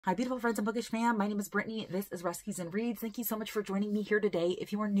Hi beautiful friends and bookish fam, my name is Brittany, this is Rescues and Reads. Thank you so much for joining me here today.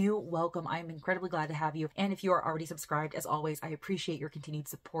 If you are new, welcome. I am incredibly glad to have you. And if you are already subscribed, as always, I appreciate your continued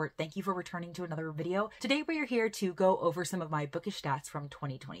support. Thank you for returning to another video. Today we are here to go over some of my bookish stats from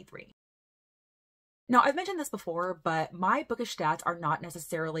 2023. Now, I've mentioned this before, but my bookish stats are not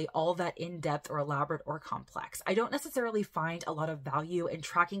necessarily all that in-depth or elaborate or complex. I don't necessarily find a lot of value in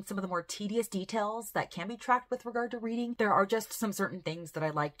tracking some of the more tedious details that can be tracked with regard to reading. There are just some certain things that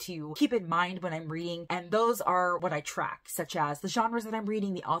I like to keep in mind when I'm reading, and those are what I track, such as the genres that I'm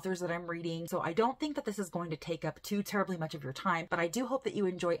reading, the authors that I'm reading. So I don't think that this is going to take up too terribly much of your time, but I do hope that you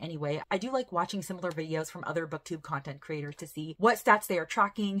enjoy anyway. I do like watching similar videos from other booktube content creators to see what stats they are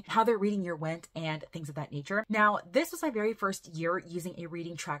tracking, how their reading year went, and things of that nature. Now, this was my very first year using a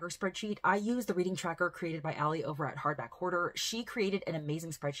reading tracker spreadsheet. I use the reading tracker created by Allie over at Hardback Hoarder. She created an amazing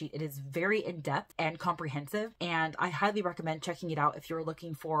spreadsheet. It is very in-depth and comprehensive, and I highly recommend checking it out if you're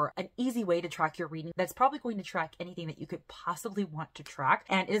looking for an easy way to track your reading that's probably going to track anything that you could possibly want to track.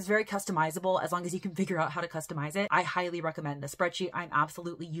 And it is very customizable as long as you can figure out how to customize it. I highly recommend the spreadsheet. I'm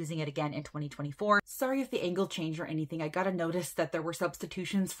absolutely using it again in 2024. Sorry if the angle changed or anything. I got a notice that there were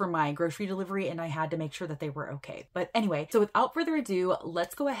substitutions for my grocery delivery and I had to make sure that they were okay. But anyway, so without further ado,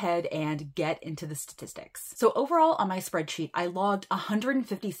 let's go ahead and get into the statistics. So overall on my spreadsheet, I logged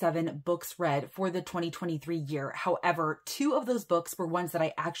 157 books read for the 2023 year. However, 2 of those books were ones that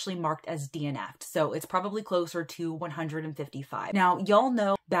I actually marked as DNF'd. So it's probably closer to 155. Now, y'all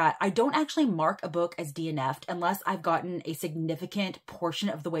know that I don't actually mark a book as DNF'd unless I've gotten a significant portion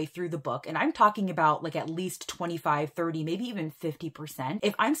of the way through the book. And I'm talking about like at least 25, 30, maybe even 50%.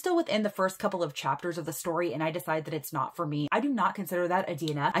 If I'm still within the first couple of chapters of the story and I decide that it's not for me, I do not consider that a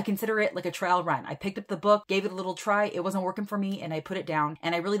DNF. I consider it like a trial run. I picked up the book, gave it a little try, it wasn't working for me, and I put it down,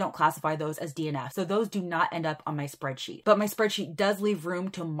 and I really don't classify those as DNF. So those do not end up on my spreadsheet. But my spreadsheet does leave room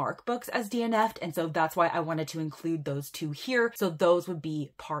to mark books as DNF'd, and so that's why I wanted to include those 2 here. So those would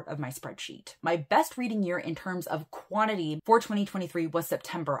be part of my spreadsheet. My best reading year in terms of quantity for 2023 was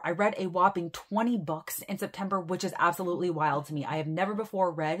September. I read a whopping 20 books in September, which is absolutely wild to me. I have never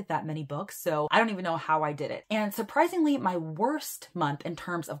before read that many books, so I don't even know how I did it. And surprisingly, my worst month in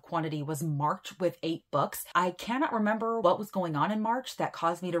terms of quantity was March with 8 books. I cannot remember what was going on in March that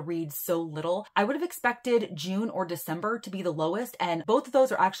caused me to read so little. I would have expected June or December to be the lowest, and both of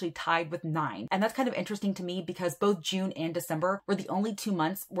those are actually tied with 9. And that's kind of interesting to me because both June and December were the only 2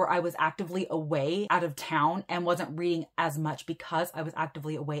 months where I was actively away out of town and wasn't reading as much because I was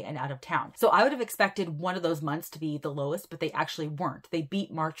actively away and out of town. So I would have expected one of those months to be the lowest, but they actually weren't. They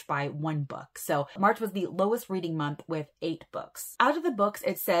beat March by 1 book. So March was the lowest reading month with 8 books. Out of the books,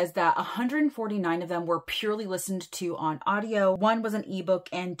 it says that 149 of them were purely listened to on audio, 1 was an ebook,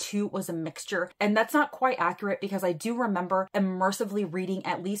 and 2 was a mixture. And that's not quite accurate because I do remember immersively reading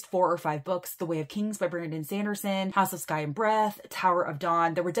at least 4 or 5 books. The Way of Kings by Brandon Sanderson, House of Sky and Breath, Tower of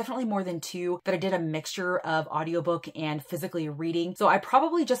Dawn. There were definitely more than 2, but I did a mixture of audiobook and physically reading. So I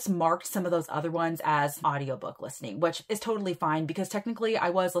probably just marked some of those other ones as audiobook listening, which is totally fine because technically I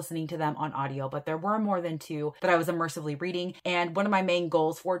was listening to them on audio, but there were more than 2 that I was immersively reading. And one of my main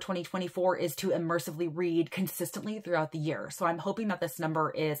goals for 2024 is to immersively read consistently throughout the year. So I'm hoping that this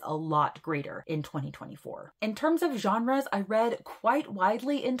number is a lot greater in 2024. In terms of genres, I read quite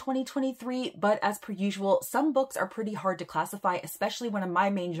widely in 2023, but as per usual, some books are pretty hard to classify, especially one of my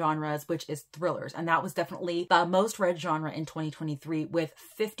main genres, which is thrillers. And that was definitely the most read genre in 2023 with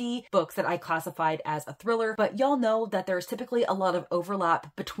 50 books that I classified as a thriller. But y'all know that there's typically a lot of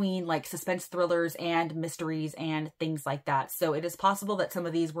overlap between like suspense thrillers and mysteries and things like that. So it is possible that some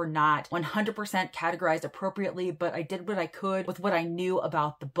of these were not 100% categorized appropriately, but I did what I could with what I knew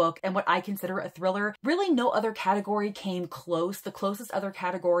about the book and what I consider a thriller. Really no other category came close. The closest other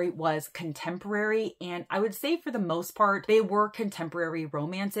category was contemporary, and I would say for the most part, they were contemporary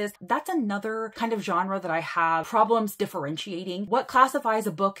romances. That's another kind of genre that I have problems differentiating. What classifies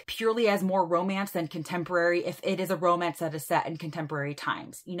a book purely as more romance than contemporary if it is a romance that is set in contemporary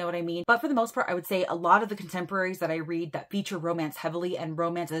times? You know what I mean? But for the most part, I would say a lot of the contemporaries that I read that feature romance heavily and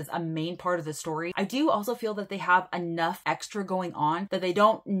romance is a main part of the story, I do also feel that they have enough extra going on that they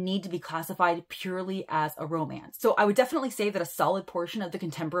don't need to be classified purely as a romance. So I would definitely say that a solid portion of the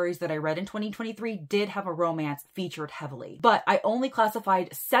contemporaries that I read in 2023 did have a romance featured heavily. But I only classify classified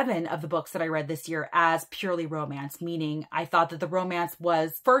 7 of the books that I read this year as purely romance, meaning I thought that the romance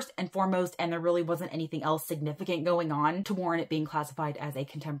was first and foremost, and there really wasn't anything else significant going on to warrant it being classified as a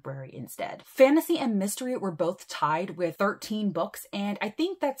contemporary instead. Fantasy and mystery were both tied with 13 books, and I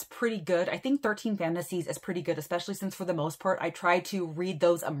think that's pretty good. I think 13 fantasies is pretty good, especially since for the most part, I tried to read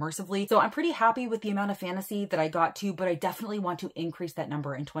those immersively. So I'm pretty happy with the amount of fantasy that I got to, but I definitely want to increase that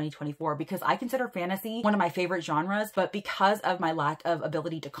number in 2024 because I consider fantasy one of my favorite genres, but because of my lack of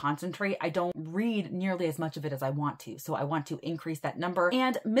ability to concentrate, I don't read nearly as much of it as I want to. So I want to increase that number.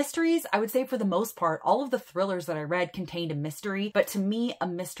 And mysteries, I would say for the most part, all of the thrillers that I read contained a mystery, but to me, a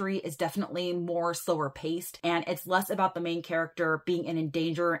mystery is definitely more slower paced, and it's less about the main character being in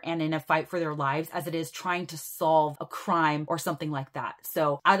danger and in a fight for their lives as it is trying to solve a crime or something like that.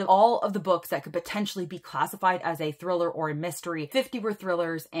 So out of all of the books that could potentially be classified as a thriller or a mystery, 50 were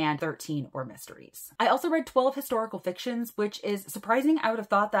thrillers and 13 were mysteries. I also read 12 historical fictions, which is surprising. I would have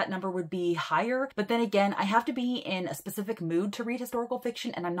thought that number would be higher, but then again, I have to be in a specific mood to read historical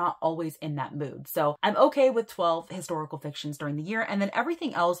fiction, and I'm not always in that mood. So I'm okay with 12 historical fictions during the year, and then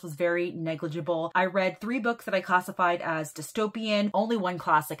everything else was very negligible. I read 3 books that I classified as dystopian, only 1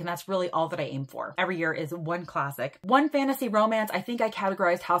 classic, and that's really all that I aim for. Every year is 1 classic. 1 fantasy romance. I think I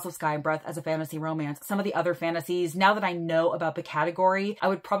categorized House of Sky and Breath as a fantasy romance. Some of the other fantasies, now that I know about the category, I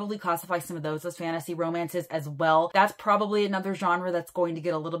would probably classify some of those as fantasy romances as well. That's probably another genre that's going to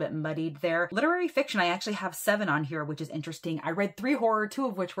get a little bit muddied there. Literary fiction, I actually have 7 on here, which is interesting. I read 3 horror, 2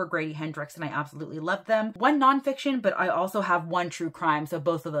 of which were Grady Hendrix, and I absolutely loved them. 1 nonfiction, but I also have 1 true crime, so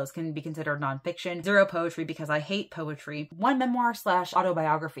both of those can be considered nonfiction. 0 poetry because I hate poetry. 1 memoir /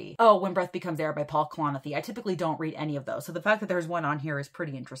 autobiography. Oh, When Breath Becomes Air by Paul Kalanithi. I typically don't read any of those, so the fact that there's 1 on here is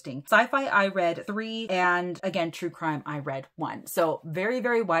pretty interesting. Sci-fi, I read 3, and again, true crime, I read 1. So very,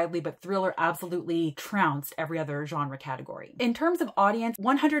 very widely, but thriller absolutely trounced every other genre category. In terms of audience,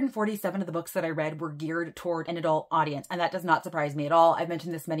 147 of the books that I read were geared toward an adult audience, and that does not surprise me at all. I've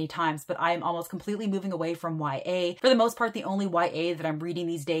mentioned this many times, but I am almost completely moving away from YA. For the most part, the only YA that I'm reading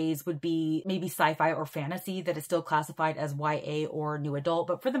these days would be maybe sci-fi or fantasy that is still classified as YA or new adult,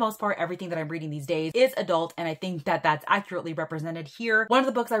 but for the most part, everything that I'm reading these days is adult, and I think that that's accurately represented here. One of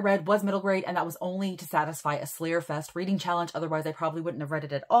the books I read was middle grade, and that was only to satisfy a Slayer Fest reading challenge, otherwise I probably wouldn't have read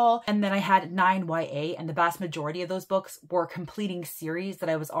it at all. And then I had 9 YA, and the vast majority of those books were completing series that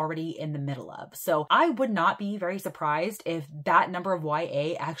I was already in the middle of. So I would not be very surprised if that number of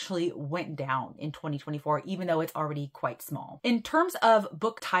YA actually went down in 2024, even though it's already quite small. In terms of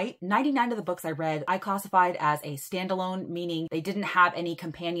book type, 99 of the books I read, I classified as a standalone, meaning they didn't have any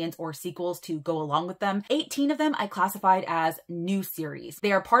companions or sequels to go along with them. 18 of them I classified as new series.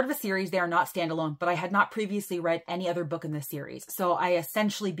 They are part of a series, they are not standalone, but I had not previously read any other book in this series. So I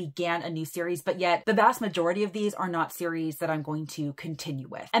essentially began a new series, but yet the vast majority of these are not series that I'm going to continue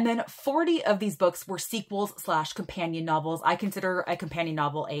with. And then 40 of these books were sequels / companion novels. I consider a companion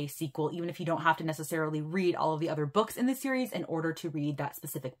novel a sequel, even if you don't have to necessarily read all of the other books in the series in order to read that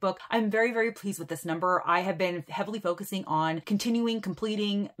specific book. I'm very, very pleased with this number. I have been heavily focusing on continuing,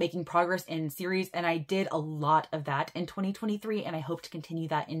 completing, making progress in series, and I did a lot of that in 2023, and I hope to continue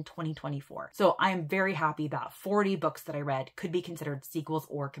that in 2024. So I am very happy that 40 books that I read could be considered sequels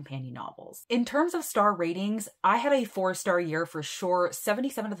or companion novels. In terms of star ratings, I had a 4-star year for sure.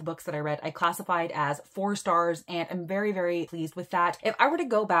 77 of the books that I read, I classified as 4 stars, and I'm very, very pleased with that. If I were to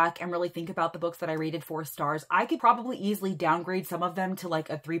go back and really think about the books that I rated 4 stars, I could probably easily downgrade some of them to like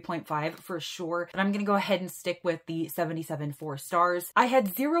a 3.5 for sure, but I'm gonna go ahead and stick with the 77 4 stars. I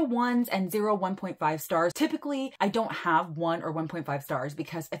had 0 1s and 0 1.5 stars. Typically, I don't have 1 or 1.5 stars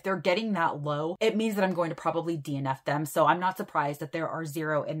because if they're getting that low, it means that I'm going to probably DNF them. So I'm not surprised that there are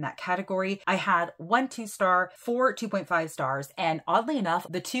 0 in that category. I had 1 2-star, 4 2.5 stars, and oddly enough,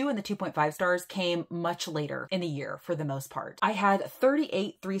 the 2 and the 2.5 stars came much later in the year for the most part. I had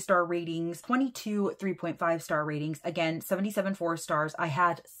 38 3-star ratings, 22 3.5 star ratings, again, 77 4 stars. I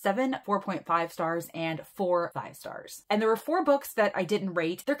had 7 4.5 stars and 4 5 stars. And there were 4 books that I didn't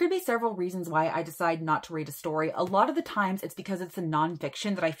rate. There could be several reasons why I decide not to rate a story. A lot of the times it's because it's a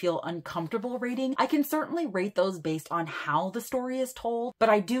nonfiction that I feel uncomfortable rating. I can certainly rate those based on how the story is told, but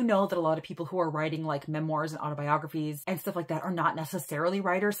I do know that a lot of people who are writing like memoirs and autobiographies and stuff like that are not necessarily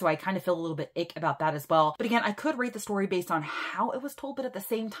writers, so I kind of feel a little bit ick about that as well. But again, I could rate the story based on how it was told, but at the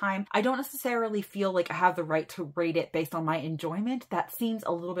same time, I don't necessarily feel like I have the right to rate it based on my enjoyment. That seems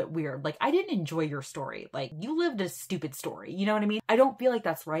a little bit weird. Like, I didn't enjoy your story. Like, you lived a stupid story. You know what I mean? I don't feel like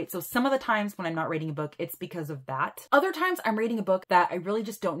that's right. So some of the times when I'm not rating a book, it's because of that. Other times I'm rating a book that I really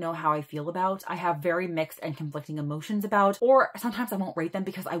just don't know how I feel about. I have very mixed and conflicting emotions about, or sometimes I won't rate them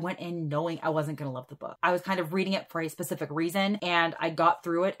because I went in knowing I wasn't going to love the book. I was kind of reading it for a specific specific reason, and I got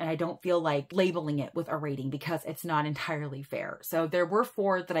through it, and I don't feel like labeling it with a rating because it's not entirely fair. So there were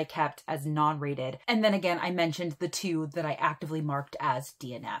 4 that I kept as non-rated, and then again, I mentioned the 2 that I actively marked as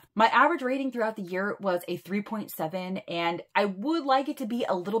DNF. My average rating throughout the year was a 3.7, and I would like it to be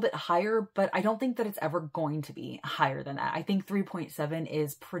a little bit higher, but I don't think that it's ever going to be higher than that. I think 3.7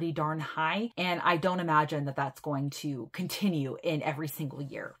 is pretty darn high, and I don't imagine that that's going to continue in every single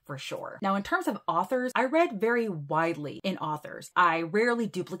year for sure. Now, in terms of authors, I read very widely in authors. I rarely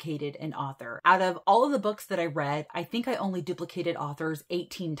duplicated an author. Out of all of the books that I read, I think I only duplicated authors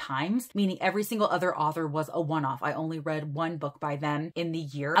 18 times, meaning every single other author was a one-off. I only read 1 book by them in the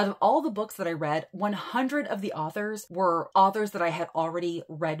year. Out of all the books that I read, 100 of the authors were authors that I had already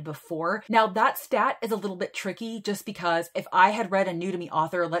read before. Now, that stat is a little bit tricky just because if I had read a new to me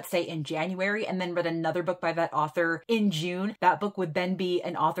author, let's say in January, and then read another book by that author in June, that book would then be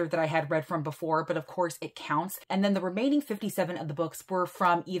an author that I had read from before, but of course it counts. And then the remaining 57 of the books were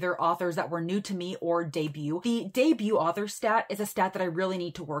from either authors that were new to me or debut. The debut author stat is a stat that I really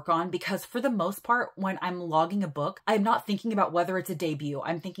need to work on because for the most part, when I'm logging a book, I'm not thinking about whether it's a debut.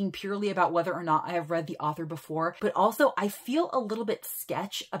 I'm thinking purely about whether or not I have read the author before, but also I feel a little bit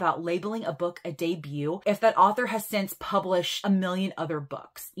sketch about labeling a book a debut if that author has since published a million other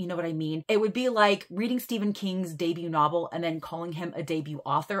books. You know what I mean? It would be like reading Stephen King's debut novel and then calling him a debut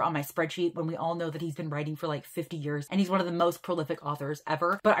author on my spreadsheet when we all know that he's been writing for like 50 years and he's one of the most prolific authors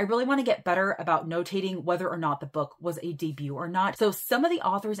ever. But I really want to get better about notating whether or not the book was a debut or not. So some of the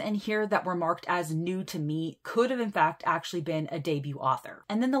authors in here that were marked as new to me could have in fact actually been a debut author.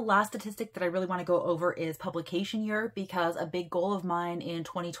 And then the last statistic that I really want to go over is publication year, because a big goal of mine in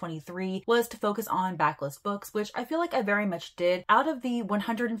 2023 was to focus on backlist books, which I feel like I very much did. Out of the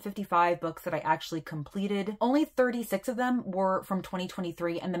 155 books that I actually completed, only 36 of them were from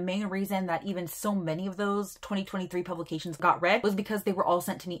 2023. And the main reason that even so many of those 2023 publications got read was because they were all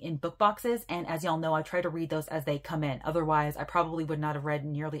sent to me in book boxes. And as y'all know, I try to read those as they come in. Otherwise, I probably would not have read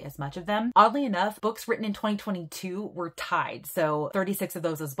nearly as much of them. Oddly enough, books written in 2022 were tied. So 36 of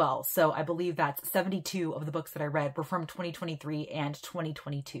those as well. So I believe that's 72 of the books that I read were from 2023 and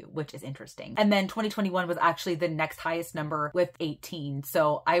 2022, which is interesting. And then 2021 was actually the next highest number with 18.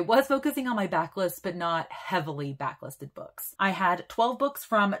 So I was focusing on my backlist, but not heavily backlisted books. I had 12 books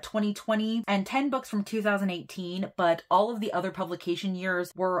from 2020 and 10 books from 2018, but all of the other publication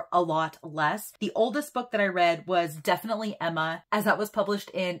years were a lot less. The oldest book that I read was definitely Emma, as that was published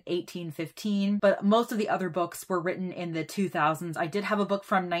in 1815, but most of the other books were written in the 2000s. I did have a book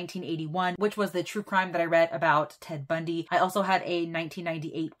from 1981, which was the true crime that I read about Ted Bundy. I also had a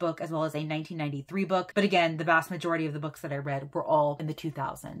 1998 book as well as a 1993 book, but again, the vast majority of the books that I read were all in the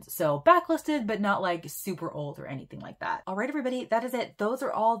 2000s. So backlisted, but not like super old or anything like that. All right, everybody, that is it. Those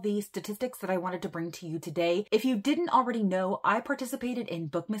are all the statistics that I wanted to bring to you today. If you didn't already know, I participated in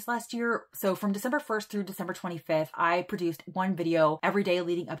Bookmas last year. So from December 1st through December 25th, I produced one video every day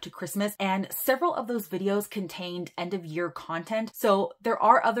leading up to Christmas, and several of those videos contained end of year content. So there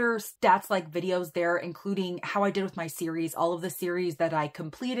are other stats like videos there, including how I did with my series, all of the series that I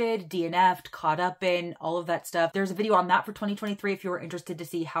completed, DNF'd, caught up in, all of that stuff. There's a video on that for 2023 if you are interested to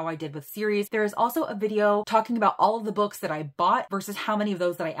see how I did with series. There is also a video talking about all of the books that I bought versus how many of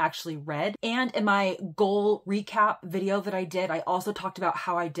those that I actually read. And in my goal recap video that I did, I also talked about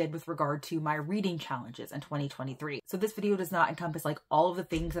how I did with regard to my reading challenges in 2023. So this video does not encompass like all of the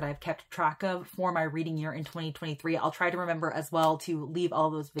things that I've kept track of for my reading year in 2023. I'll try to remember as well to leave all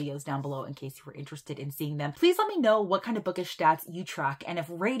those videos down below in case you were interested in seeing them. Please let me know what kind of bookish stats you track, and if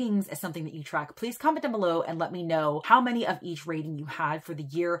ratings is something that you track, please comment down below and let me know how many of each rating you had for the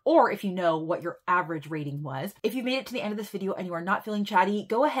year, or if you know what your average rating was. If you made it to the end of this video and you are not feeling chatty,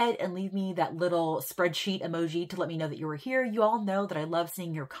 go ahead and leave me that little spreadsheet emoji to let me know that you were here. You all know that I love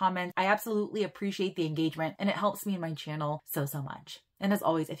seeing your comments. I absolutely appreciate the engagement, and it helps me and my channel so much. And as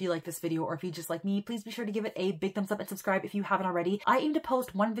always, if you like this video or if you just like me, please be sure to give it a big thumbs up and subscribe if you haven't already. I aim to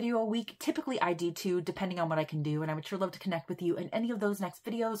post one video a week. Typically I do two, depending on what I can do. And I would sure love to connect with you in any of those next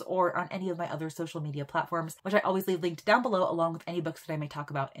videos or on any of my other social media platforms, which I always leave linked down below along with any books that I may talk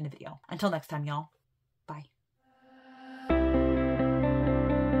about in a video. Until next time, y'all.